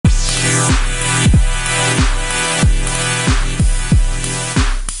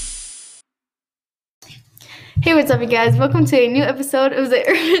Hey, what's up, you guys? Welcome to a new episode of the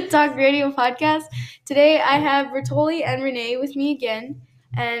Irvin Talk Radio podcast. Today, I have Bertoli and Renee with me again,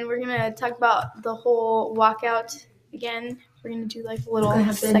 and we're gonna talk about the whole walkout again. We're gonna do like a little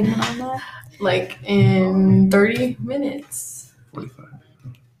segment on that, like in 30 minutes. 45.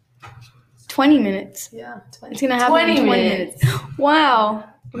 20 minutes. Yeah, 20. It's gonna happen in 20 minutes. Wow,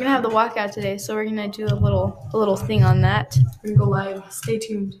 we're gonna have the walkout today, so we're gonna do a little thing on that. We're gonna go live. Stay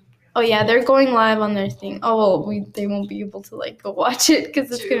tuned. Oh yeah, they're going live on their thing. Oh well, they won't be able to like go watch it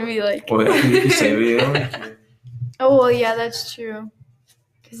because it's gonna be like. Well, you can save it. Oh well, yeah, that's true.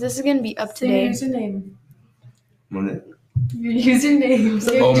 Because this is gonna be up today. Say your username. What? Your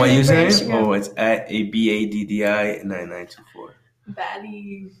username. Oh, my username? Instagram. Oh, it's at ABADDI9924.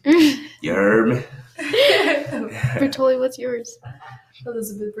 Baddie. Irvin. Bertoli, what's yours?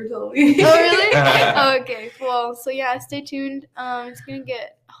 Elizabeth Bertoli. Oh really? Oh, okay. Well, so yeah, stay tuned. It's gonna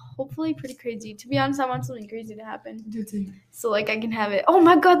get hopefully pretty crazy. To be honest, I want something crazy to happen. So like I can have it. Oh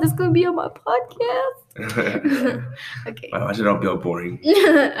my God, this is gonna be on my podcast. Okay. Wow, I should not be all boring.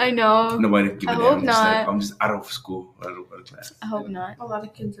 I know. Nobody give a I damn. hope not. I'm just out of school, out of class. I hope not. A lot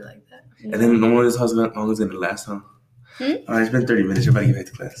of kids are like that. And then no one is how long is it gonna last, huh? It's been 30 minutes. You're about to get back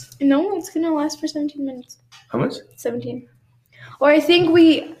to class. No, it's gonna last for 17 minutes. How much? 17. Or I think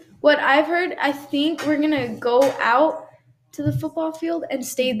what I've heard, I think we're gonna go out to the football field and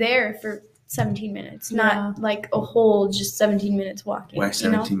stay there for 17 minutes, not like a whole just 17 minutes walking. Why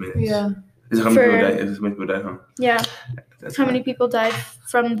 17 minutes? Yeah. Is it how many people died? Is it how many people died, huh? Yeah. That's How many people died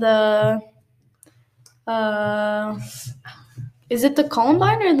from the is it the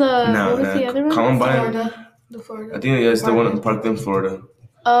Columbine or what was the other one? Columbine. Florida. I think it's the one in Parkland, Florida.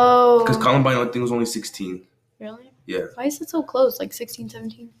 Oh. Because Columbine, I think, was only 16. Really? Yeah. Why is it so close? Like 16,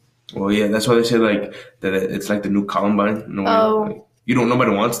 17? Well, yeah, that's why they say like that it's like the new Columbine.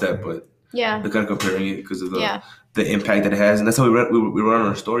 Nobody wants that, but Yeah. they're kind of comparing it because of the impact that it has, and that's how we wrote on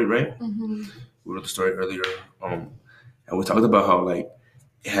our story, right? Mm-hmm. We wrote the story earlier, and we talked about how like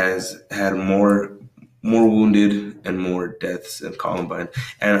it has had more wounded and more deaths than Columbine,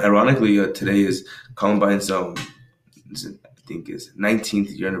 and ironically, today is Columbine's I think is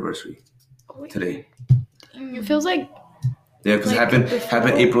 19th year anniversary today. It feels like because it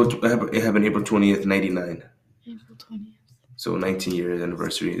happened April 20th, 99. April 20th. So 19 year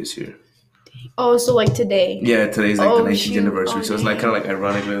anniversary this year. Oh, so like today. Yeah, today's like the 19th anniversary. So it's like kind of like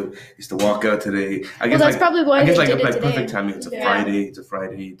ironically, it's the walkout today. I guess that's probably why they did it today. Perfect timing. It's a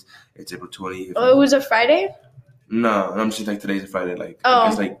Friday. It's April 20th. Oh, it was a Friday? No, I'm just like today's a Friday. Like I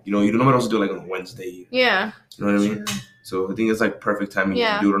guess like you don't else do it like on Wednesday. Yeah. You know what I mean? So I think it's like perfect timing.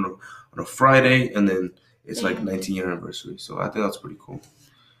 Yeah. You do it on a Friday, and then it's like 19 year anniversary. So I think that's pretty cool.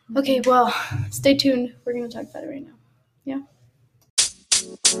 Okay, well, stay tuned. We're gonna talk about it right now. Yeah.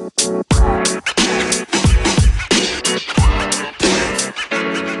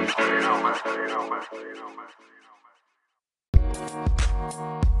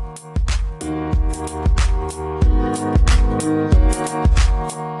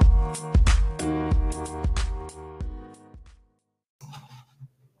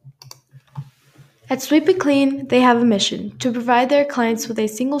 At Sweep It Clean, they have a mission to provide their clients with a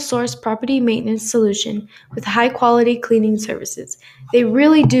single-source property maintenance solution with high-quality cleaning services. They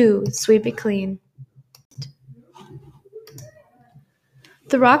really do sweep it clean.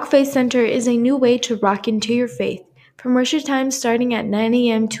 The Rock Faith Center is a new way to rock into your faith, from worship times starting at 9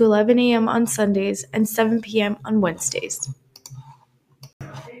 a.m. to 11 a.m. on Sundays and 7 p.m. on Wednesdays.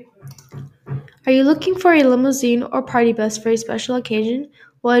 Are you looking for a limousine or party bus for a special occasion?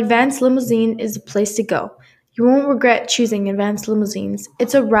 Well, Advanced Limousine is the place to go. You won't regret choosing Advanced Limousines.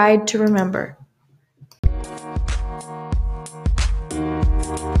 It's a ride to remember.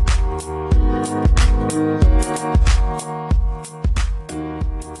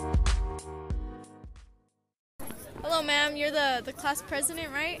 Hello, ma'am. You're the class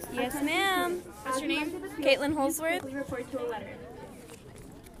president, right? Yes, ma'am. What's your name? Caitlin Holsworth.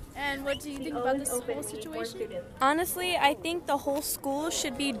 And what do you think about this whole situation? Honestly, I think the whole school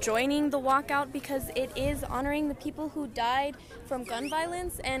should be joining the walkout because it is honoring the people who died from gun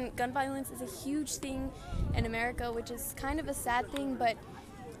violence, and gun violence is a huge thing in America, which is kind of a sad thing, but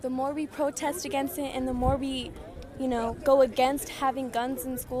the more we protest against it and the more we, go against having guns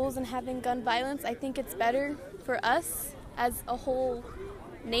in schools and having gun violence, I think it's better for us as a whole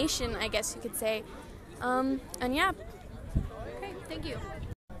nation, I guess you could say. And yeah. Okay, thank you.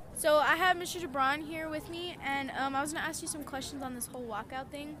 So I have Mr. Jabron here with me, and I was going to ask you some questions on this whole walkout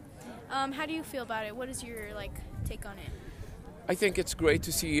thing. How do you feel about it? What is your take on it? I think it's great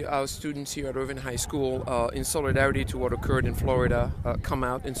to see our students here at Irvin High School, in solidarity to what occurred in Florida, come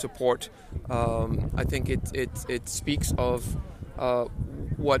out in support. I think it speaks of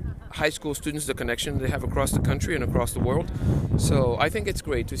what high school students, the connection they have across the country and across the world. So I think it's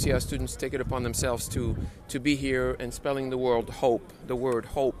great to see our students take it upon themselves to be here and spelling the word hope,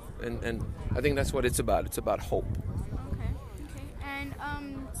 and I think that's what it's about. It's about hope. Okay. And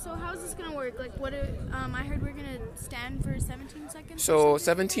so how's this gonna work? Like, what? I heard we're gonna stand for 17 seconds. So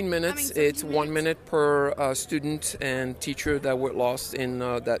 17 minutes. 17 It's 1 minute per student and teacher that were lost in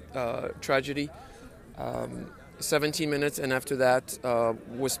that tragedy. 17 minutes, and after that,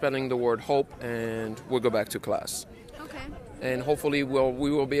 we're spelling the word hope, and we'll go back to class. Okay. And hopefully, we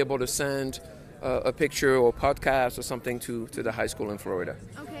will be able to send a picture or podcast or something to the high school in Florida.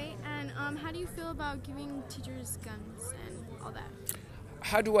 Okay. And how do you feel about giving teachers guns and all that?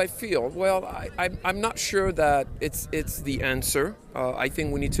 How do I feel? Well, I'm not sure that it's the answer. I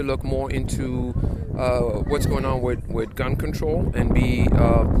think we need to look more into what's going on with gun control and be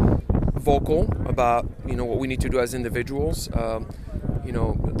vocal about what we need to do as individuals.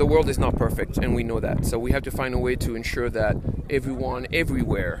 The world is not perfect, and we know that. So we have to find a way to ensure that everyone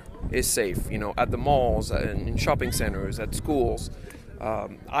everywhere is safe. At the malls, and in shopping centers, at schools.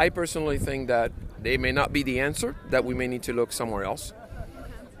 I personally think that they may not be the answer. That we may need to look somewhere else.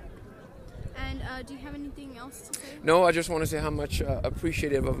 And do you have anything else to say? No, I just want to say how much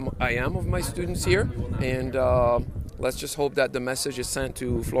appreciative I am of my students here, and let's just hope that the message is sent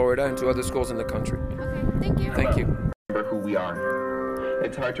to Florida and to other schools in the country. Okay, thank you. Thank you. Remember who we are.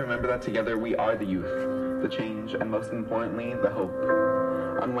 It's hard to remember that together we are the youth, the change, and most importantly, the hope.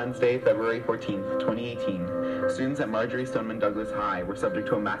 On Wednesday, February 14th, 2018, students at Marjorie Stoneman Douglas High were subject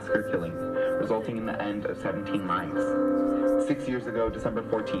to a massacre killing, resulting in the end of 17 lives. 6 years ago, December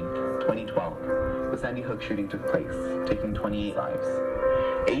 14th, 2012, the Sandy Hook shooting took place, taking 28 lives.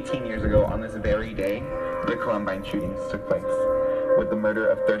 18 years ago, on this very day, the Columbine shootings took place, with the murder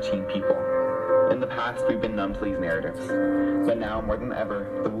of 13 people. In the past, we've been numb to these narratives, but now, more than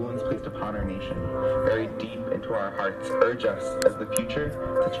ever, the wounds placed upon our nation, buried deep into our hearts, urge us, as the future,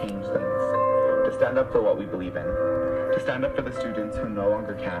 to change things, to stand up for what we believe in, to stand up for the students who no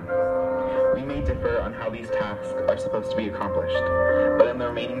longer can. We may differ on how these tasks are supposed to be accomplished, but in the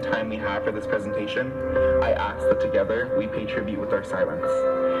remaining time we have for this presentation, I ask that together we pay tribute with our silence.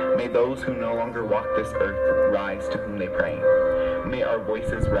 May those who no longer walk this earth rise to whom they pray. May our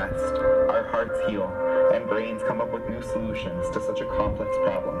voices rest, our hearts heal, and brains come up with new solutions to such a complex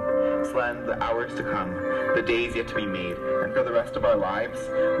problem. So that in the hours to come, the days yet to be made, and for the rest of our lives,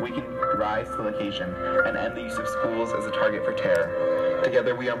 we can rise to the occasion and end the use of schools as a target for terror.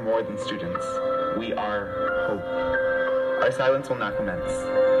 Together we are more than students. We are hope. Our silence will now commence.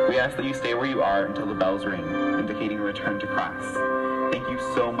 We ask that you stay where you are until the bells ring, indicating a return to class. Thank you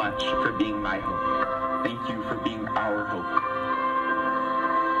so much for being my hope. Thank you for being our hope.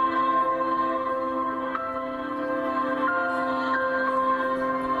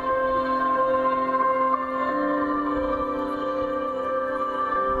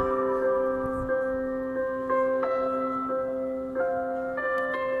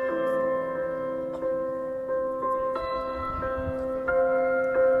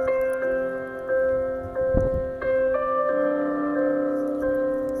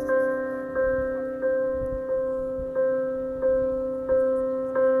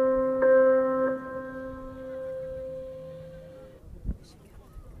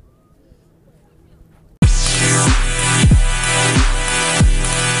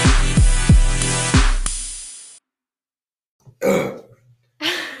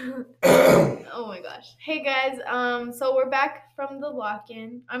 Oh my gosh. Hey guys, so we're back from the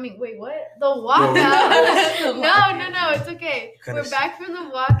walk-in. Wait, what? The walkout. No, it's okay. We're back from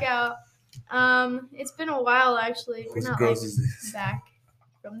the walkout. It's been a while actually. We're not like back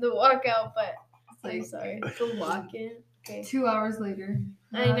from the walkout, but I'm sorry. The walk-in. Okay. 2 hours later.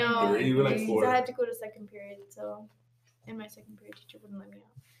 I know. You were like 4. I had to go to second period, and my second period teacher wouldn't let me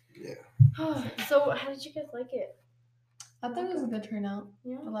out. Yeah. So how did you guys like it? I thought it was a good turnout.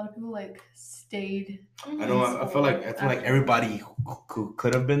 Yeah. A lot of people stayed. I know. I feel like everybody who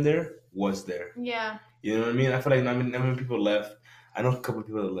could have been there was there. Yeah. You know what I mean? I feel like not many people left. I know a couple of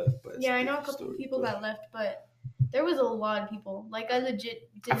people that left, but yeah, I know a couple of people that left, but there was a lot of people. Like I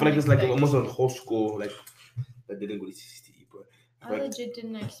legit didn't I feel like it's like almost a whole school that didn't go to CCT, but I legit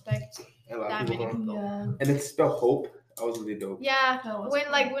didn't expect a lot that of people many people. Yeah. And then spell hope. That was really dope. Yeah. That was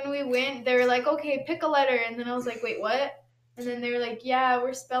When we went, they were like, okay, pick a letter, and then I was like, wait, what? And then they were like, yeah,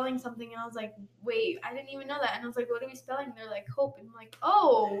 we're spelling something, and I was like, wait, I didn't even know that. And I was like, what are we spelling? And they're like, hope, and I'm like,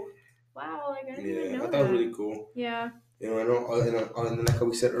 oh, wow, like I didn't even know I thought that. it was really cool. Yeah. I know, and like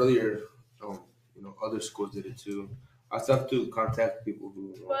we said earlier, other schools did it too. I still have to contact people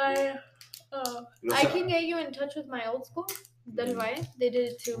who. I can get you in touch with my old school, Del Valle. They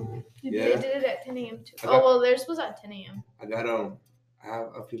did it too. Yeah. They did it at 10 a.m. too. Well, theirs was at 10 a.m. I got I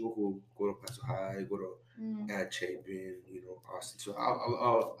have people who go to Paso High, go to Chapin, Austin. So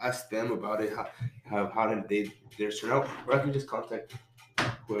I'll ask them about it. How did theirs turn out? Or I can just contact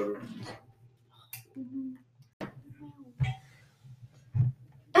whoever.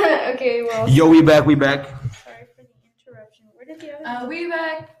 Okay, well. Yo, we back. Sorry for the interruption. Where did the other? We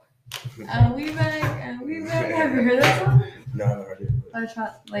back. We back. Have you heard that song? No, I haven't heard it.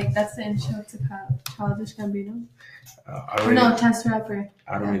 Like that's the intro to Childish Gambino. No, Chance the Rapper.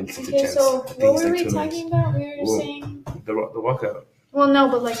 I don't really listen to Okay, Chance. so I think what it's were like we 2 minutes. talking about? We were saying. The walkout, Well, no,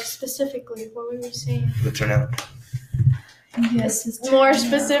 but like specifically, what were we saying? the turnout. Yes, it's More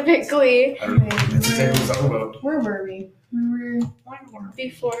specifically, I don't know. That's exactly what we're talking about. Where were we? We were.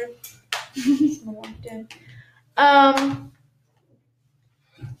 before. Walked in. I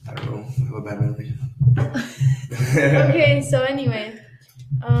don't know. I have a bad memory. Okay, so anyway.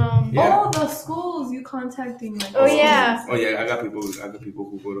 Yeah. Oh, the schools you contacting. Like, Oh, yeah. Oh yeah, I got people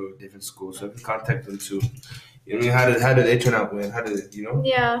who go to different schools, so I can contact them too. You know what I mean? How did they turn out? When? How did it?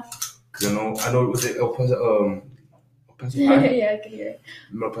 Yeah. Because I know. Was it El Paso High? Yeah, I can hear it.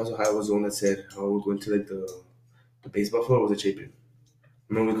 Remember El Paso High was the one that said, "Oh, we're going to like the baseball field." Or was it Chapin?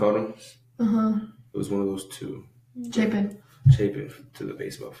 Remember we called them? It was one of those two. Chapin to the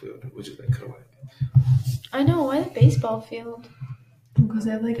baseball field, which is like kind of like. I know, why the baseball field? Because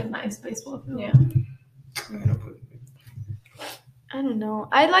they have like a nice baseball field. Yeah. I I don't know.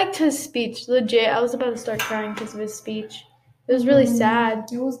 I liked his speech. Legit, I was about to start crying because of his speech. It was really sad.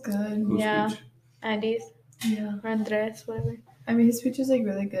 It was good. Yeah. Andy's. Yeah. Or Andres, whatever. I mean, his speech was like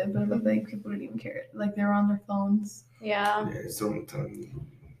really good, but I felt like people didn't even care. Like they were on their phones. Yeah. Yeah, it's so time.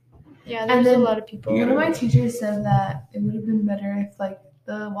 Yeah, And there's a then lot of people. One of my teachers said that it would have been better if like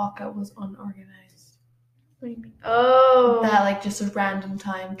the walkout was unorganized. What do you mean? Oh. That like just a random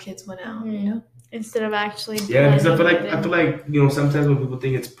time kids went out, you know? Instead of actually. Yeah, because I blending feel it like sometimes when people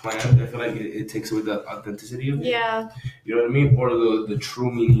think it's planned, I feel like it takes away the authenticity of it. Yeah. You know what I mean? Or the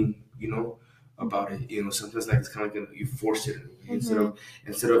true meaning, about it. Sometimes like it's kind of like you force it instead of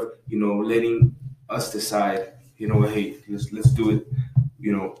letting us decide. Hey, let's do it.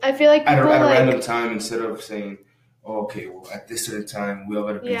 I feel like At people a like. random time instead of saying, oh, okay, well at this certain time we all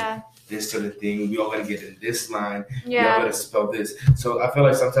gotta be this certain thing. We all gotta get in this line. We all gotta spell this. So I feel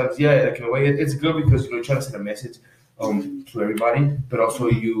like sometimes, like in a way, it's good because you're trying to send a message to everybody, but also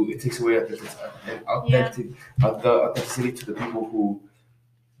it takes away the authenticity to the people who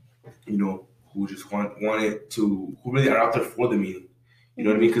who just want it to, who really are out there for the meeting. You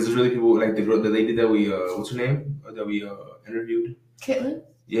know what I mean? Because there's really people like the lady that we what's her name that we interviewed. Caitlin?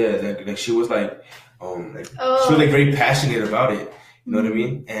 Yeah, like she was like she was like very passionate about it. You know what I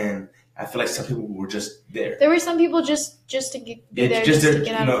mean? And I feel like some people were just there. There were some people just to be there, just to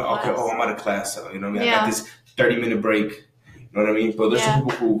get out of class. Okay, I'm out of class, so you know what I mean? Yeah. I got this 30-minute break. You know what I mean? But there's some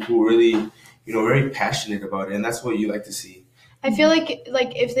people who really, very passionate about it, and that's what you like to see. I feel like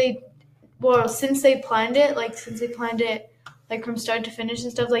if they, since they planned it, like from start to finish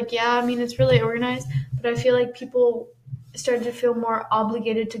and stuff, I mean, it's really organized, but I feel like people started to feel more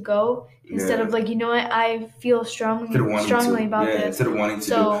obligated to go instead of I feel strongly about this. Instead of wanting to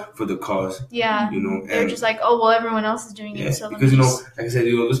do for the cause. Yeah. They're just like, oh, well, everyone else is doing it. So because, like I said,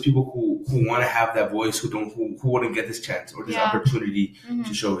 there's people who want to have that voice who wouldn't get this chance or this opportunity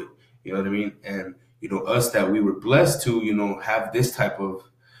to show it. You know what I mean? And, us that we were blessed to, have this type of,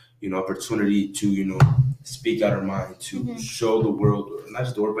 opportunity to, speak out our mind, to show the world, not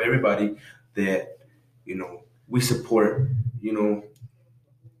just the world, but everybody that, we support, we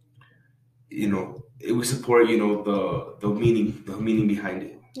support, the meaning behind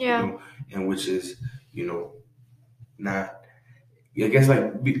it. Yeah. And which is, not, I guess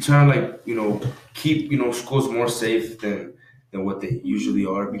trying to keep, schools more safe than what they usually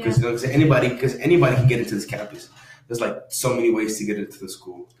are, because anybody can get into this campus. There's so many ways to get into the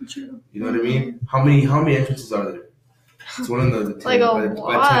school. True. You know what I mean? How many entrances are there? It's one of the by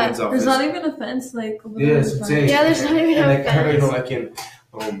attendance office. There's not even a fence over yeah, there. it's insane. Yeah, there's not even a fence.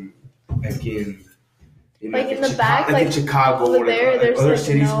 In the back, in Chicago, over or there, there's other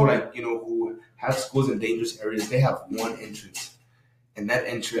cities no. where who have schools in dangerous areas, they have one entrance, and that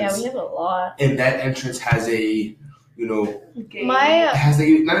entrance. Yeah, we have a lot. And that entrance has a, My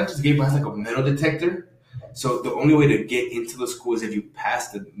not just a gate, but has a metal detector. So the only way to get into the school is if you pass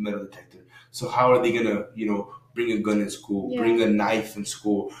the metal detector. So how are they gonna, bring a gun in school, Yeah. bring a knife in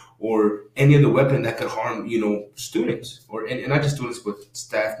school, or any other weapon that could harm, students, and not just students, but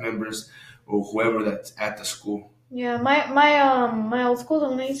staff members or whoever that's at the school. Yeah, my old school, the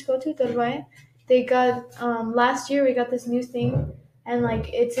one I used to go to, Torvaya, they got last year we got this new thing, and like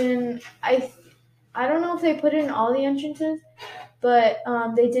it's in I don't know if they put it in all the entrances, but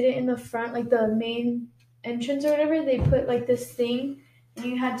they did it in the front, like the main entrance or whatever. They put like this thing, and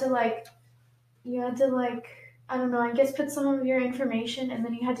you had to like I don't know, I guess put some of your information, and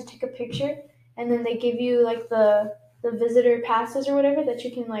then you had to take a picture, and then they give you like the visitor passes or whatever that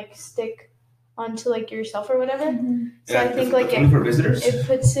you can like stick onto like yourself or whatever. So I think like only for visitors it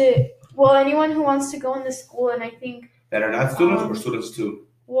puts it anyone who wants to go in the school, and I think that are not students or students too.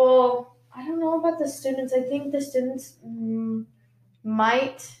 Well, I don't know about the students. I think the students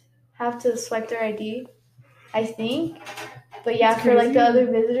might have to swipe their ID. I think. But yeah, for like the other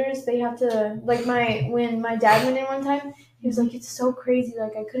visitors, they have to like when my dad went in one time, he was like, "It's so crazy,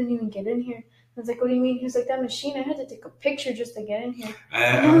 like I couldn't even get in here." I was like, "What do you mean?" He was like, "That machine, I had to take a picture just to get in here."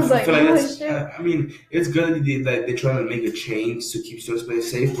 I was like, I mean, it's good that they're trying to make a change to keep students play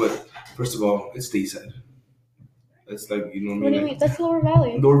safe, but first of all, it's Stateside. It's like, you know what I mean? What do you mean? That's Lower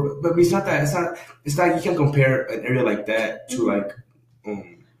Valley. But it's not that. It's not. You can't compare an area like that to like.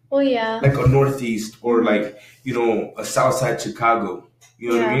 Well, yeah. Like a Northeast or like, a Southside Chicago.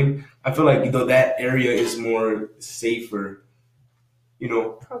 You know what I mean? I feel like, that area is more safer,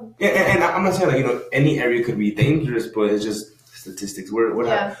 Probably. And I'm not saying like, any area could be dangerous, but it's just statistics.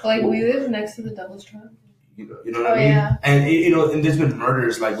 Like we live next to the Devil's Trap. You know what I mean? Yeah. And, and there's been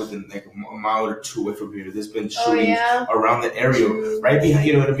murders like within like a mile or two away from here. There's been shootings around the area, right behind,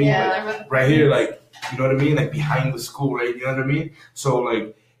 you know what I mean? Yeah. Like, right here, like, you know what I mean? Like behind the school, right? You know what I mean? So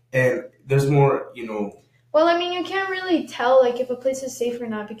like, and there's more, Well, I mean, you can't really tell like if a place is safe or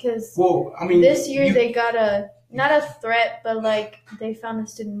not because this year they got not a threat, but like they found a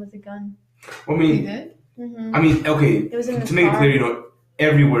student with a gun. Well, I mean, You did? Mm-hmm. I mean, okay, It was in to make it clear,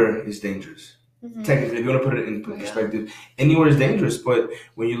 everywhere is dangerous. Mm-hmm. Technically, if you want to put it in perspective, anywhere is dangerous. But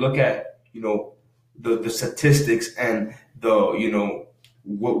when you look at, the statistics and the,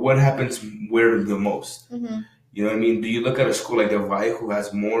 what happens where the most. Mm-hmm. You know what I mean? Do you look at a school like Del Valle who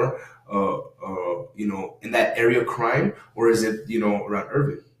has more, in that area crime, or is it, around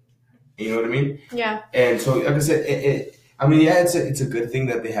Irvin? You know what I mean? Yeah. And so, like I said, it's a good thing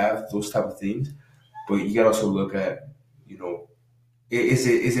that they have those type of things, but you gotta also look at, is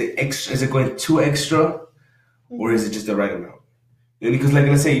it going too extra, or is it just the right amount? Because like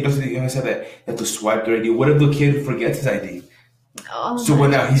let's say you said that you have to swipe their ID. What if the kid forgets his ID? Oh, so what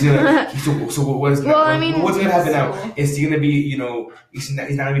now? He's gonna. So what is? What's gonna happen now? Is he gonna be? He's not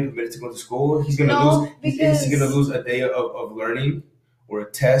gonna be permitted to go to school. He's gonna lose. Is he gonna lose a day of learning or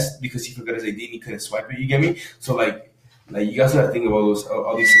a test because he forgot his ID and he couldn't swipe it? You get me? So like you guys gotta think about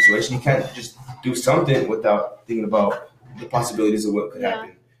all these situations. You can't just do something without thinking about the possibilities of what could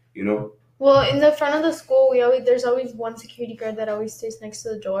happen. Well, in the front of the school, there's always one security guard that always stays next to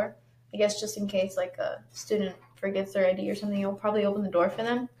the door. I guess just in case like a student forgets their ID or something, he'll probably open the door for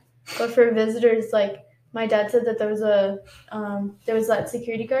them. But for visitors, like my dad said that there was that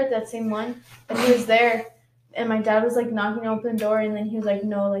security guard, that same one, and he was there, and my dad was like knocking open the door, and then he was like,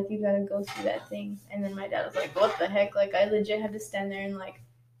 "No, like you gotta go through that thing." And then my dad was like, "What the heck?" Like I legit had to stand there and like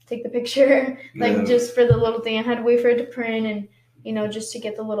take the picture, like just for the little thing. I had to wait for it to print and just to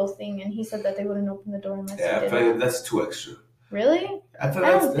get the little thing. And he said that they wouldn't open the door unless I did feel like that's too extra. Really? I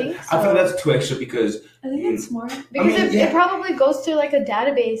don't think so. I feel that's too extra because I think it's smart. Because it probably goes to like a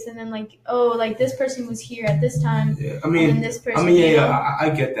database and then like, oh, like this person was here at this time. Yeah. And then this person. I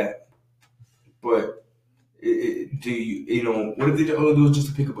get that. But do you what if they all do is just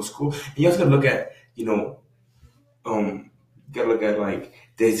to pick up a school? And you also gotta look at like,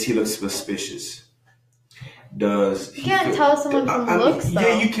 does he look suspicious? You can't tell someone from looks, though.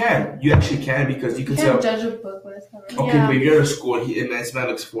 Yeah, you can. You actually can because you can tell. You can't judge a book when it's covered. Okay, but if you're in a school and this man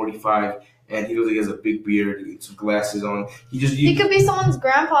looks 45 and he looks like he has a big beard, some glasses on. He could be someone's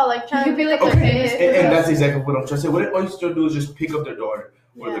grandpa, like trying to be like their famous. And that's exactly what I'm trying to say. What all you still do is just pick up their daughter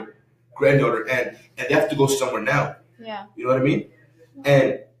or their granddaughter, and they have to go somewhere now. Yeah. You know what I mean?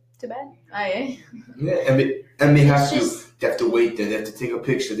 And too bad. Yeah, and they have to. They have to wait there. They have to take a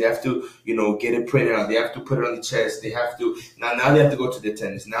picture. They have to, get it printed out. They have to put it on the chest. They have to now they have to go to the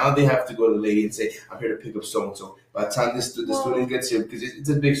attendance. Now they have to go to the lady and say, "I'm here to pick up so and so." By the time the student gets here, because it's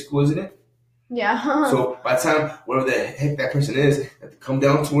a big school, isn't it? Yeah. So by the time wherever the heck that person is, they have to come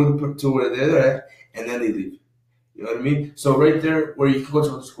down to where they're at, and then they leave. You know what I mean? So right there, where you can go to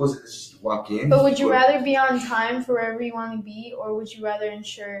the schools, just walk in. But would you rather be on time for wherever you want to be, or would you rather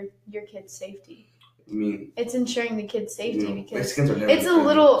ensure your kid's safety? I mean, it's ensuring the kids' safety because Mexicans are never it's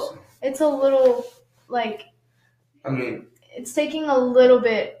a little like I mean, it's taking a little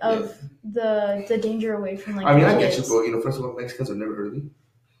bit of the danger away from like. I mean, the I get kids. you, but first of all, Mexicans are never early.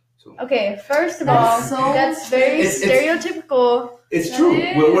 So Okay, first of all, that's very stereotypical. It's true.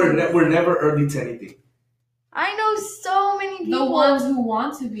 We're never early to anything. I know so many people. The ones who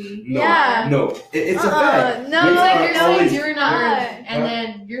want to be. No, Yeah. no, it's a fact. No, It's like are you're saying always- you're not not. early, and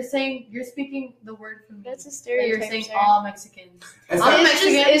then you're speaking the word from me. That's a And stereotype. you're saying sir. all Mexicans. It's I'm not-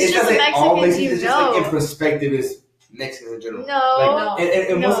 Mexican. It's just not the like all Mexicans Mexicans. you It's just like in know. perspective is Mexicans in general. No.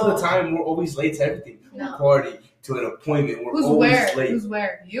 And most of No. the time, we're always late to everything. From No. a party to an appointment, we're Who's always where? late. Who's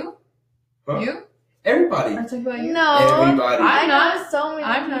where? You? Huh? You? Everybody. I'm talking about you. No. Everybody. I I'm know not. so many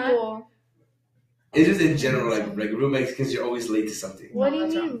I'm not. people. It's just in general, like real Mexicans, you're always late to something. What do you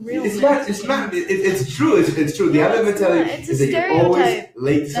that's mean, wrong. real? It's not. It's true. It's true. The No, other it's mentality not. It's is a that you're always stereotype.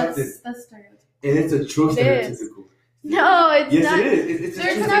 late to something, That's stereotype. and it's a true It is. stereotypical. No, it's Yes, not. it is. It's a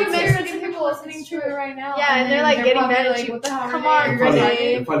There's true not stereotype. Mexican people listening to it right now. Yeah, and they're, like, getting probably mad at like, you. What the hell? Come Renee? on, You're Probably,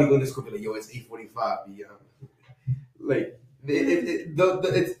 Renee. they're probably going to school and be like, yo, it's 8:45. Yeah. Like,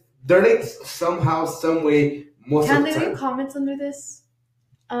 it's they're late somehow, some way, most Can of they the leave time. comments under this?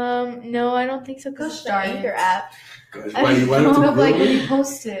 No, I don't think so because it's the Darn it. Anchor app. Guys, why you went No, to like when you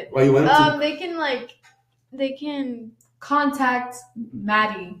post it, Why you went to? They can contact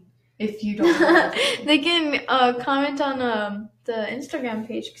Maddie if you don't know. they can comment on the Instagram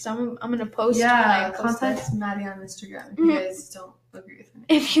page because I'm gonna post. when I Yeah, post contact Maddie on Instagram if you guys don't agree with me.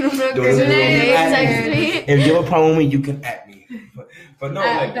 it. If you don't Don't agree with agree me, with me, text at me. If you have a problem with me, you can at me. But no,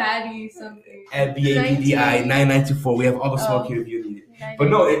 At like Maddie something. at BAPDI 9924, we have all the smoke Oh. here if you need it. But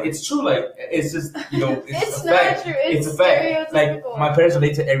no, it's true. Like it's just It's a not fact. true. It's It's a fact. Like stereotypical. my parents are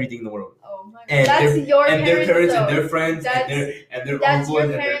late to everything in the world. Oh my god, And that's your and their parents though. and their friends That's- and their that's uncles your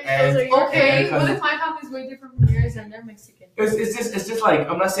and their parents, aunts. those are your Okay, and their what cousins. if my family's way different from yours and they're Mexican? It's just like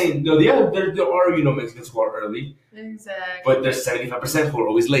I'm not saying there are Mexicans who are early, Exactly. but there's 75% who are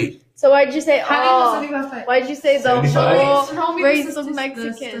always late. So why'd you say How all? do you know 75? Why'd you say the 75? whole Tell me race the of statistic-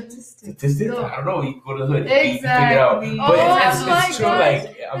 Mexicans? the statistics. Statistics? Go. I don't know. You can go to the hood. You can figure it out. Exactly. But Oh it's my true. gosh.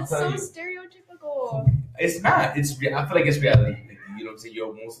 Like I'm That's so telling you, stereotypical. it's not. I feel like it's reality. Like, you know what I'm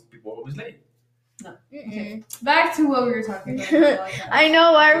saying? Most people are always late. Mm-mm. Back to what we were talking about. I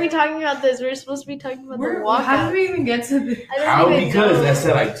know. Why are we talking about this? We're supposed to be talking about the walkout. How did we even get to this? I don't How? even Because know. I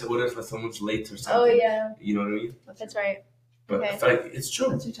said like, so what if someone's late or something? Oh yeah, You know what I mean? that's right. But I Okay. feel like it's true.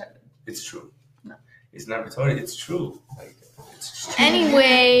 What's your target? It's true. No. It's not retarded. It's true. Like it's just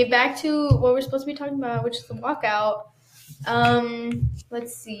Anyway, back to what we're supposed to be talking about, which is the walkout.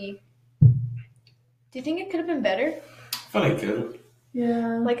 Let's see. Do you think it could have been better? I feel like good.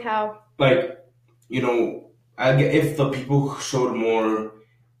 Yeah. Like how? Like, I get if the people showed more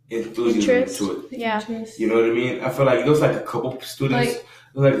enthusiasm Interest? to it. Yeah. You know what I mean? I feel like there was like a couple students,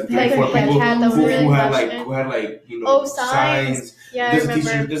 like three, Like- four like people had the who really had passionate- like signs. Yeah, I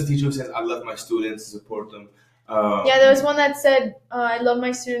remember. There's a teacher who says, "I love my students, support them." Yeah, there was one that said, "I love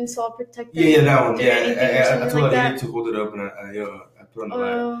my students, so I'll protect them." Yeah, that one. Do Yeah, anything or I something told like her that. to hold it up, and I put it on the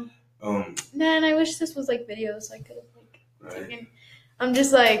line. Man, I wish this was like videos. I could have like Right. taken. I'm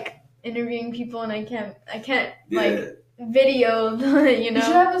just like interviewing people, and I can't Yeah. like video. You You should know,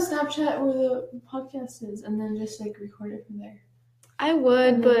 have a Snapchat where the podcast is and then just like record it from there. I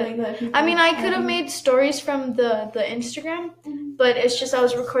would, And then, but like, let people I mean, I could have add made stories from the Instagram, Mhm. but it's just I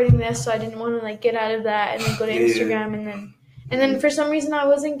was recording this, so I didn't want to like get out of that and then go to Yeah. Instagram and then for some reason I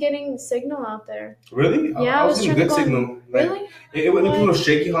wasn't getting signal out there. Really? Yeah, I I was was getting trying good to go signal. Like, Really? It was a little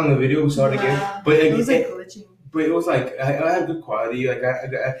shaky on the video. We saw it again, Yeah. but It was like glitching. But it was like I had good quality. Like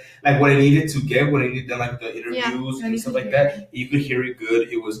I like what I needed to get, when I needed done like the interviews And and you stuff could like hear that. You could hear it good.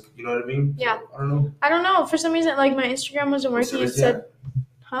 It was, you know what I mean? Yeah. So, I don't know. I don't know. For some reason, like my Instagram wasn't What working. It service do you said, have?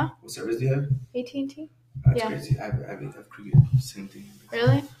 "Huh? What service do you have? AT&T." That's Yeah. crazy. I've created same thing.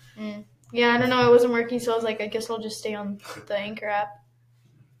 Really? Yeah, I don't know. It wasn't working, so I was like, I guess I'll just stay on the Anchor app.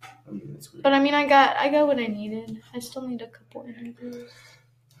 I mean, that's weird. But I mean, I got what I needed. I still need a couple interviews.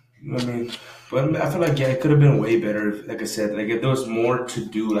 I mean, but I feel like it could have been way better. If, like I said, like if there was more to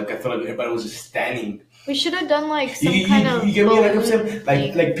do. Like I feel like everybody was just standing. We should have done like some You kind of get me? Like I'm saying, balloon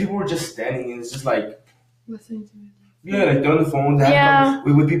like thing. people were just standing, and it's just like. Listening to it. Yeah, like they're on the phones. Yeah.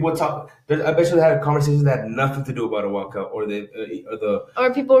 When people talk, I bet you they had conversations that had nothing to do about a walkout or the.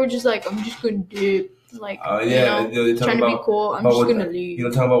 Or people were just like, I'm just gonna dip, like Yeah, they're trying to be cool. I'm just gonna leave.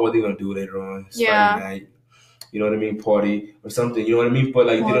 talking about what they're gonna do later on. It's Yeah. Friday night. You know what I mean? Party or something. You know what I mean? But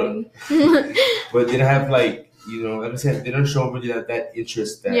like they don't. Party. But they didn't have like I said, they don't show really that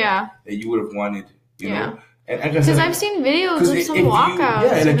interest that Yeah. that you would have wanted. You Yeah. know. And like I Because said, I've seen videos of some if walkouts.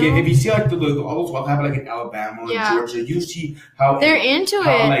 yeah, like you know? if you see like all those walkouts happen like in Alabama and Yeah. Georgia, you see how They're into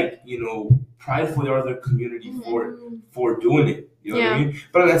how it. like prideful they are their community for doing it. You know what I Yeah. mean?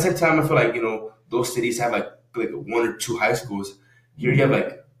 But at the same time, I feel like those cities have like one or two high schools. Here you have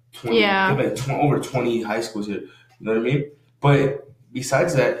like 20. Yeah. You have like over 20 high schools here. You know what I mean? But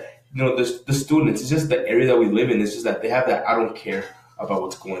besides that, the students, it's just the area that we live in. It's just that they have that I don't care about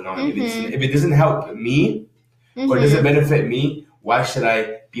what's going on. If it doesn't help me or it doesn't benefit me, why should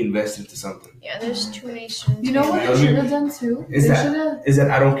I be invested into something? Yeah, there's too many students. You know what they should have done too? Is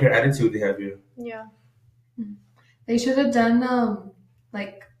that I don't care attitude they have here? Yeah. They should have done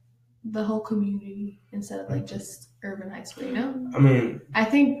like the whole community instead of like just Irvin High School. I mean, I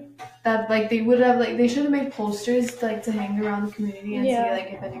think that like they would have they should have made posters like to hang around the community and see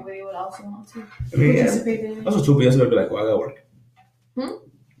like if anybody would also want to participate in it. Also, too, but it's gonna be like, well, I gotta work. Hmm?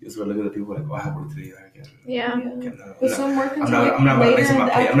 It's gonna look at the people like, oh, I have work today. Yeah. But some work I'm not about to my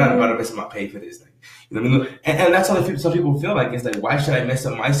pay. I'm not about to miss my pay for this thing. You know what I mean? And that's how some people feel like. It's like, why should I mess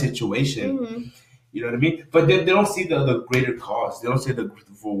up my situation? You know what I mean? But they don't see the greater cause. They don't see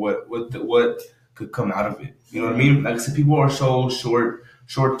for what could come out of it. You know what I mean? Like, some people are so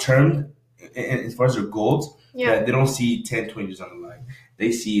short term as far as their goals that they don't see 10, 20 years on the line.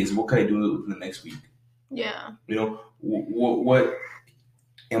 They see is what can I do within the next week? Yeah. What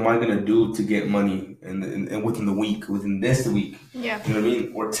am I gonna do to get money and within the week, within this week? Yeah. You know what I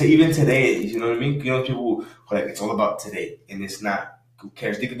mean? Or even today, you know what I mean? People who like, it's all about today, and it's not. Who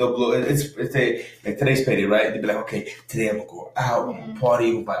cares? They'll blow. It's like today's payday, right? They'll be like, okay, today I'm gonna go out, I'm gonna party,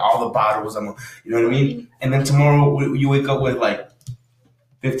 I'm gonna buy all the bottles, you know what I mean? And then tomorrow you wake up with like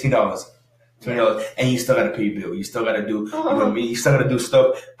 $15, $20, and you still gotta pay your bill. You still gotta do, you know what I mean? You still gotta do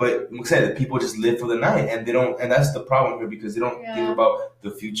stuff. But like I said, people just live for the night, and they don't. And that's the problem here, because they don't think about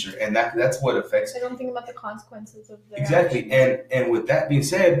the future, and that's what affects. They don't think about the consequences of their Exactly. actions. And with that being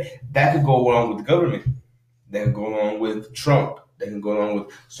said, that could go along with the government. That could go along with Trump. They can go along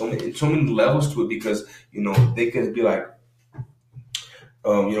with so many levels to it, because they could be like,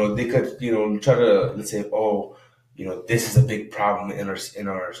 they could try to, let's say, this is a big problem in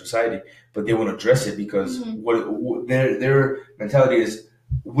our society, but they won't address it because what their mentality is,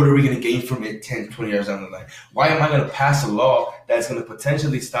 what are we going to gain from it 10, 20 years down the line? Why am I going to pass a law that's going to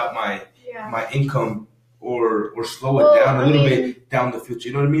potentially stop my income or slow it down a little bit down the future?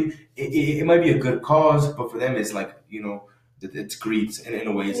 You know what I mean? It might be a good cause, but for them it's like, it's greed in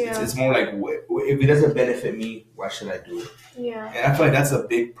a way. It's more like, if it doesn't benefit me, why should I do it? Yeah. And I feel like that's a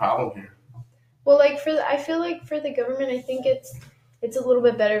big problem here. Well, I feel like for the government, I think it's a little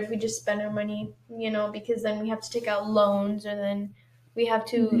bit better if we just spend our money, because then we have to take out loans, or then we have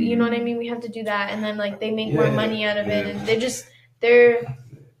to, you know what I mean? We have to do that, and then like they make more money out of it, and they're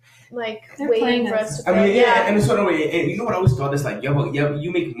waiting for us to pay. I mean, and it's sort of way. And you know what I always thought is like,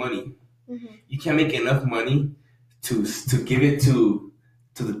 you make money, you can't make enough money to give it to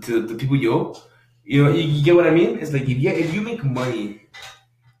the people you get what I mean? It's like if you make money,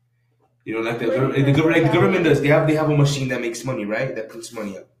 like the government does, they have a machine that makes money, right? That puts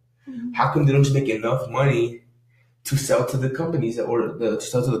money up. How come they don't just make enough money to sell to the companies or to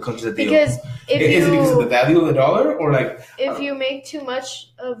sell to the countries that they own? Is it because of the value of the dollar, or like if you make too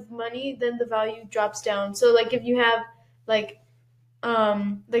much of money, then the value drops down. So like if you have like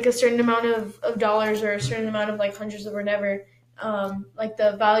a certain amount of dollars, or a certain amount of like hundreds of whatever, like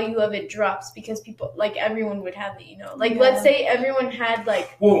the value of it drops, because people, like, everyone would have it, let's say everyone had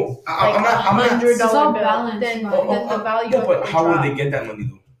like I'm not $100 bill, balanced, then the value of it but would how drop. would they get that money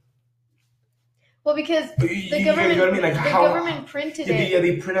though? Well, because the government, you know what I mean? Like the government printed it. Yeah,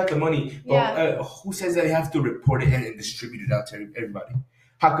 they print out the money. But who says that they have to report it and distribute it out to everybody?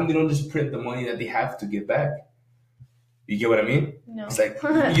 How come they don't just print the money that they have to give back? You get what I mean? No. It's like,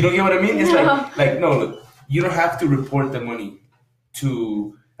 you don't get what I mean? It's no, look, you don't have to report the money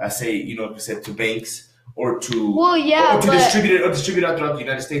to, to banks or to, distribute it out throughout the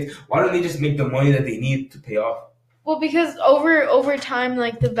United States. Why don't they just make the money that they need to pay off? Well, because over time,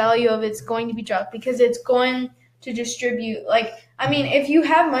 like, the value of it's going to be dropped, because it's going to distribute. Like, I mean, if you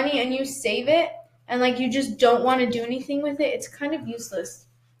have money and you save it and like you just don't want to do anything with it, it's kind of useless,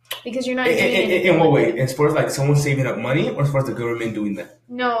 because you're not doing anything. In what way? As far as like someone saving up money, or as far as the government doing that?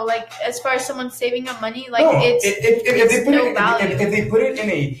 No, like as far as someone saving up money, like if they put it in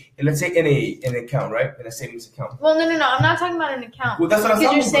a, let's say in an account, right? In a savings account. Well, no, I'm not talking about an account. Well, that's what I was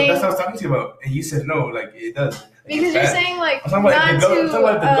talking about. That's what I was talking to you about, and you said no, like it does. Because you're saying like I'm talking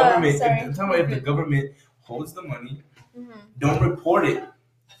about the government. I'm talking about if the government holds the money, don't report it.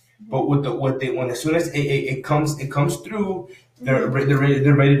 But when as soon as it comes through, They're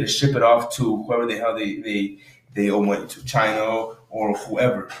ready to ship it off to whoever the hell they owe money to, China or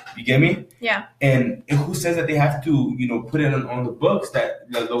whoever. You get me? Yeah. And who says that they have to, put it on the books that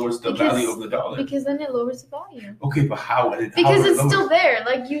lowers the value of the dollar? Because then it lowers the value. Okay, but how? Because it's still there.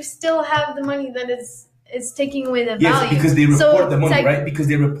 Like, you still have the money that is taking away the value. Yes, because they report the money, right? Because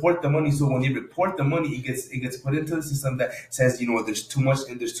they report the money. So when they report the money, it gets put into the system that says, there's too much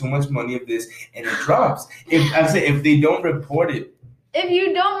money of this, and it drops. If they don't report it. If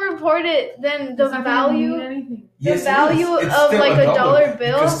you don't report it, then the value, yes, value of like a dollar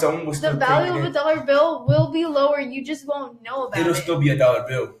bill, the value of a dollar bill will be lower. You just won't know about it. It'll still be a dollar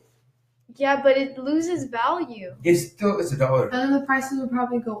bill. Yeah, but it loses value. It's a dollar. And then the prices will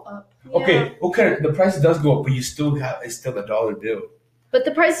probably go up. Yeah. Okay, the price does go up, but it's still a dollar bill. But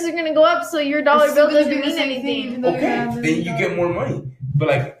the prices are gonna go up, so your dollar bill doesn't mean anything. Okay, then you get more money. But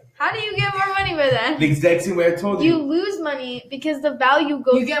like, how do you get more money by that? The exact same way I told you. You lose money because the value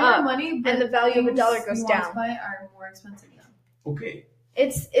goes up. You get more money, but and the value of a dollar goes down. To buy are more expensive now. Okay.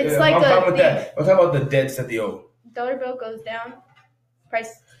 It's like I'm talking about that. I'm talking about the debts that they owe. Dollar bill goes down,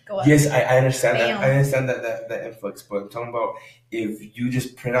 price go up. Yes, I understand that. I understand that influx, but I'm talking about if you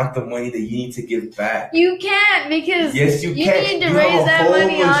just print out the money that you need to give back. You can't because yes, you can. Need to raise that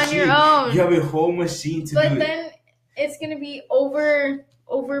money on your own. You have a whole machine to do it. But then it's gonna be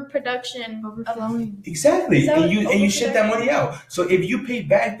overproduction, overflowing. Exactly, and you ship that money out. So if you pay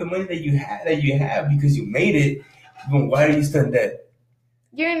back the money that you have because you made it, then why are you still in debt?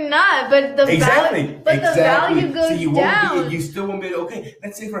 You're not, but the value, the value goes down. You still won't be okay.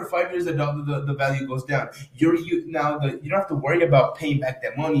 Let's say for 5 years the value goes down. You don't have to worry about paying back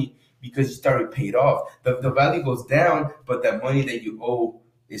that money because you started paid off. The value goes down, but that money that you owe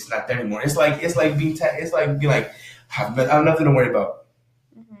is not there anymore. It's like being like I have nothing to worry about.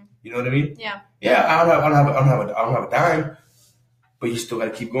 Mm-hmm. You know what I mean? Yeah. Yeah, I don't have a dime. But you still gotta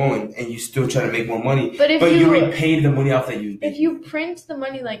keep going, and you still try to make more money. But you repay the money off that you. If you print the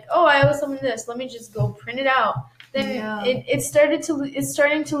money like, oh, I owe someone this, let me just go print it out. Then it's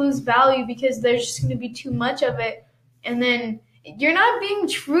starting to lose value because there's just going to be too much of it, and then you're not being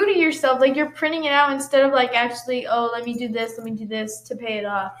true to yourself. Like, you're printing it out instead of like actually, oh, let me do this to pay it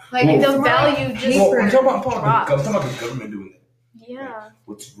off. Like, the value just I'm talking about the government doing it. Yeah.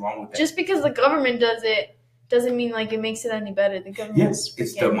 What's wrong with that? Just because the government does it doesn't mean like it makes it any better. The government. Yes,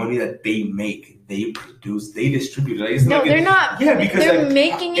 it's the money that they make, they produce, they distribute. Like, they're not. Yeah, because they're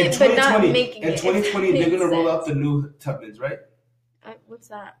making it, but not making it. In 2020, they're gonna roll out the new Tubmans, right? What's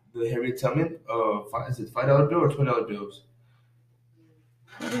that? The Harriet Tubman. Is it $5 bill or $20 bills?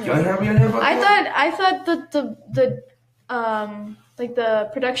 Y'all hear about that? I thought that the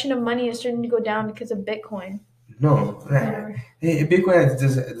production of money is starting to go down because of Bitcoin. No, Bitcoin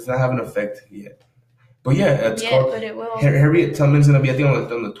does not have an effect yet. But yeah, it's called. But it will. Harriet Tubman's gonna be, I think,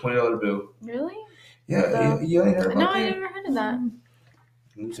 on the $20 bill. Really? Yeah, you ain't heard about that? No, I never heard of that.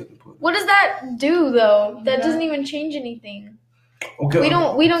 Let me what does that do though? That doesn't even change anything. Okay. We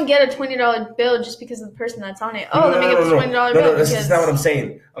don't get a $20 bill just because of the person that's on it. Let me get the $20 bill. No, that's not what I'm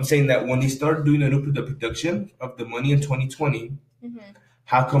saying. I'm saying that when they start doing the production of the money in 2020,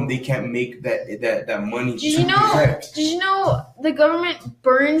 how come they can't make that money? Did you know the government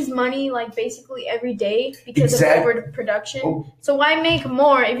burns money like basically every day because of overproduction? Oh. So why make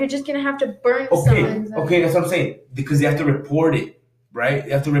more if you're just gonna have to burn some? Okay, that's what I'm saying. Because they have to report it, right?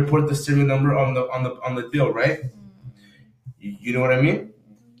 They have to report the serial number on the bill, right? You know what I mean?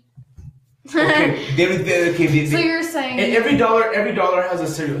 Okay. So you're saying every dollar has a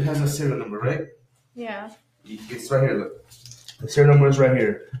serial number, right? Yeah. It's right here. Look. The serial number is right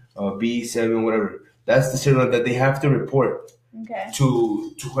here, B7, whatever. That's the serial number that they have to report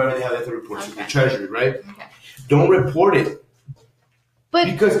to whoever they have to report to, the treasury, right? Okay. Don't report it. But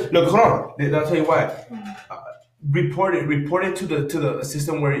because look, hold on. I'll tell you why. Report it to the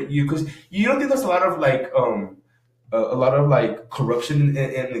system where because you don't think there's a lot of corruption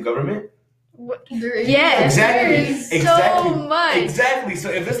in the government. Yes, exactly. So much. Exactly. So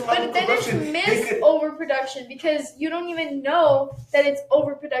if there's a lot of corruption, then it's overproduction because you don't even know that it's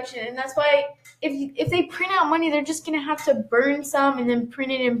overproduction, and that's why if they print out money, they're just gonna have to burn some and then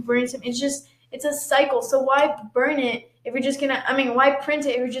print it and burn some. It's a cycle. So why burn it if you're just gonna? Why print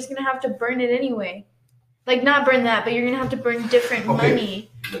it if you're just gonna have to burn it anyway? Like, not burn that, but you're gonna have to burn different money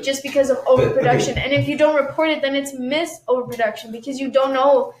just because of overproduction. And if you don't report it, then it's overproduction because you don't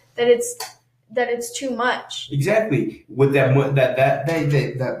know that it's too much. Exactly. With that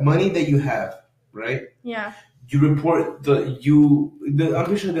money that you have, right? Yeah. You report I'm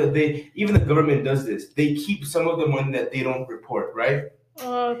pretty sure that even the government does this. They keep some of the money that they don't report, right?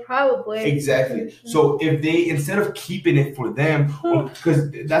 Probably. Exactly. So if they, instead of keeping it for them,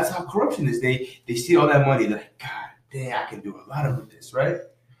 because that's how corruption is, they see all that money, they're like, God dang, I can do a lot of this, right?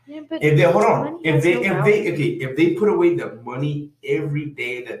 Yeah, but If they hold on, money if has they no if value. they okay, if they put away the money every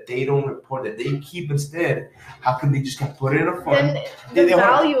day that they don't report, that they keep instead, how can they just put it in a fund? Then the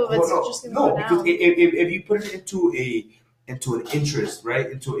value of it's just gonna go because down. if you put it into an interest, right,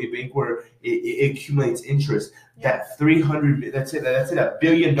 into a bank where it accumulates interest, that 300, that's it, $1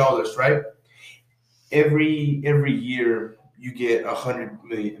 billion, right? Every year you get 100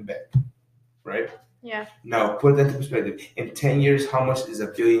 million back, right? Yeah. Now put that into perspective. In 10 years, how much is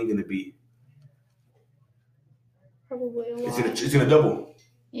 $1 billion going to be? Probably a lot. It's gonna double.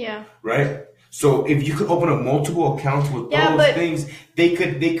 Yeah. Right. So if you could open up multiple accounts with those things, they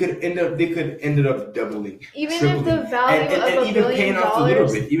could end up doubling. Even tripling. If the value and of $1 even billion paying off the little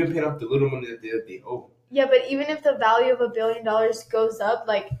bit, even paying off the little money that they owe. Yeah, but even if the value of $1 billion goes up,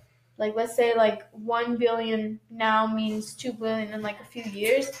 like let's say like 1 billion now means 2 billion in like a few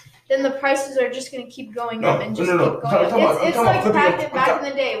years, then the prices are just gonna keep going up and just keep going up. It's like back in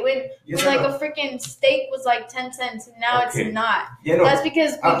the day when like a freaking steak was like 10 cents and now it's not. Yeah, no, that's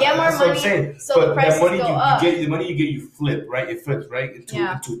because we get more money, so the prices go up. The money you get, you flip, right? It flips, right,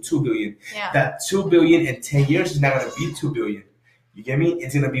 into 2 billion. Yeah. That 2 billion in 10 years is not gonna be 2 billion. You get me?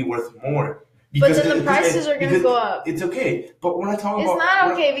 It's gonna be worth more. But then the prices are going to go up. It's okay. But we're not talking about... It's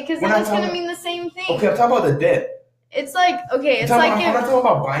not okay because then it's going to mean the same thing. Okay, I'm talking about the debt. It's like, okay, it's I'm like... not talking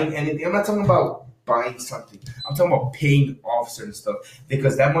about buying anything. I'm not talking about buying something. I'm talking about paying off certain stuff.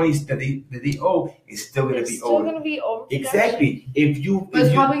 Because that money that they owe is still going to be owed. It's still going to be owed. Exactly.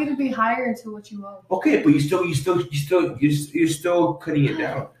 It's probably going to be higher into what you owe. Okay, but you're still cutting it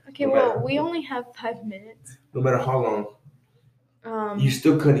down. Okay, well, we only have 5 minutes. No matter how long. You're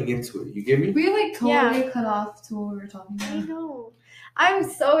still cutting into it. You get me? We like totally cut off to what we were talking about. I know. I'm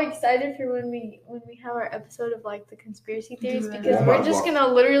so excited for when we have our episode of like the conspiracy theories because we're just gonna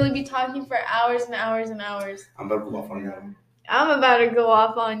literally be talking for hours and hours and hours. I'm about to go off on you. I'm about to go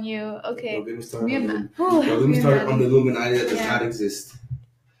off on you. Okay. Let me start on the Illuminati that does not exist.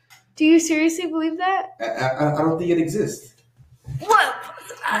 Do you seriously believe that? I don't think it exists. What?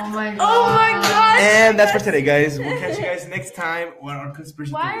 Oh my god. Oh my god. And that's for today, guys. We'll catch you guys next time on our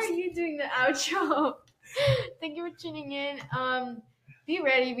conspiracy theories. Why are you doing the outro? Thank you for tuning in. Be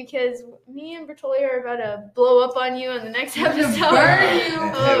ready because me and Bertoli are about to blow up on you in the next episode. Burn you.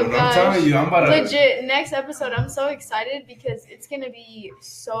 Oh gosh. I'm telling you, I'm about to legit next episode. I'm so excited because it's gonna be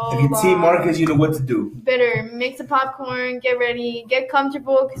so If you see Marcus, you know what to do. Better mix the popcorn, get ready, get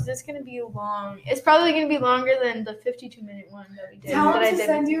comfortable because it's gonna be long. It's probably gonna be longer than the 52-minute one that we did. Tell that them I to did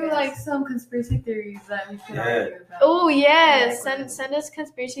send with you guys. like some conspiracy theories that we could argue about. Oh yes, send us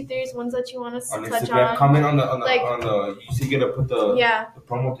conspiracy theories, ones that you want us to On touch Instagram, on. comment on the you see, you're gonna put the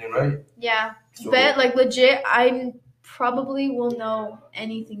promo thing, right? Yeah. So, Bet like legit, I probably will know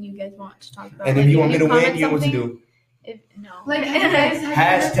anything you guys want to talk about. And if you want me to win, you know what to do. No. Like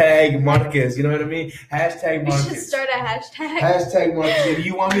hashtag Marcus, you know what I mean? Hashtag Marcus. We should start a hashtag. Hashtag Marcus. If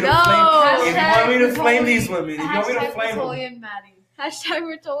you want me to flame these women, if you want me to flame them. Hashtag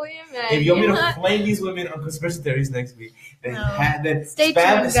Bertoli and Maddie. If you want me to flame these women on conspiracy theories next week, then, stay tuned,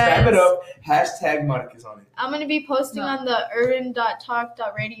 guys. Spam it up. Hashtag Marcus on it. I'm going to be posting on the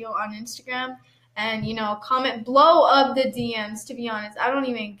irvin.talk.radio on Instagram. And, comment, blow up the DMs, to be honest. I don't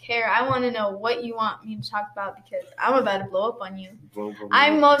even care. I want to know what you want me to talk about because I'm about to blow up on you. I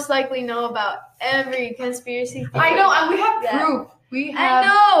most likely know about every conspiracy theory. I know, and we have proof. I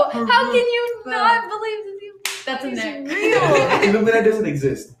know. How can you not believe that that's a neck? real? Illuminati doesn't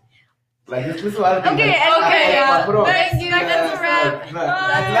exist. Like, there's a lot of things. Okay, thank you. That's a wrap.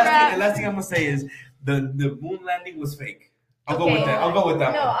 The last thing I'm going to say is the moon landing was fake. I'll go with that. No, I'll go with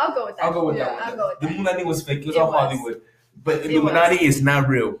that. I'll go with that. The moon landing was fake. It was all Hollywood. But Illuminati is not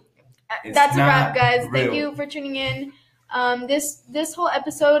real. That's a wrap, guys. Thank you for tuning in. This whole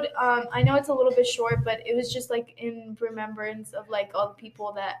episode, I know it's a little bit short, but it was just like in remembrance of like all the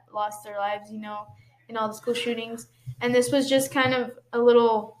people that lost their lives, in all the school shootings. And this was just kind of a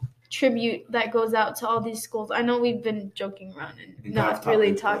little tribute that goes out to all these schools. I know we've been joking around and not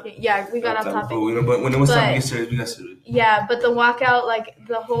really talking. Yeah, we got off topic. But when it was time to get serious, we got serious. Yeah, but the walkout, like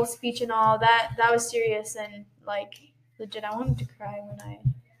the whole speech and all that was serious and like legit. I wanted to cry when I,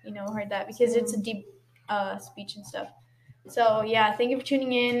 heard that because it's a deep speech and stuff. So yeah, thank you for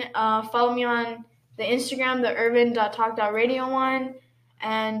tuning in. Follow me on the Instagram, the irvin.talk.radio one,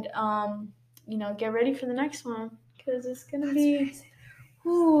 and get ready for the next one because it's gonna be.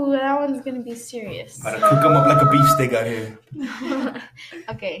 Ooh, that one's gonna be serious. Gotta cook them up like a beefsteak out here.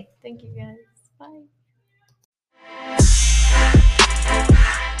 Okay, thank you guys. Bye.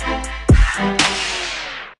 Bye.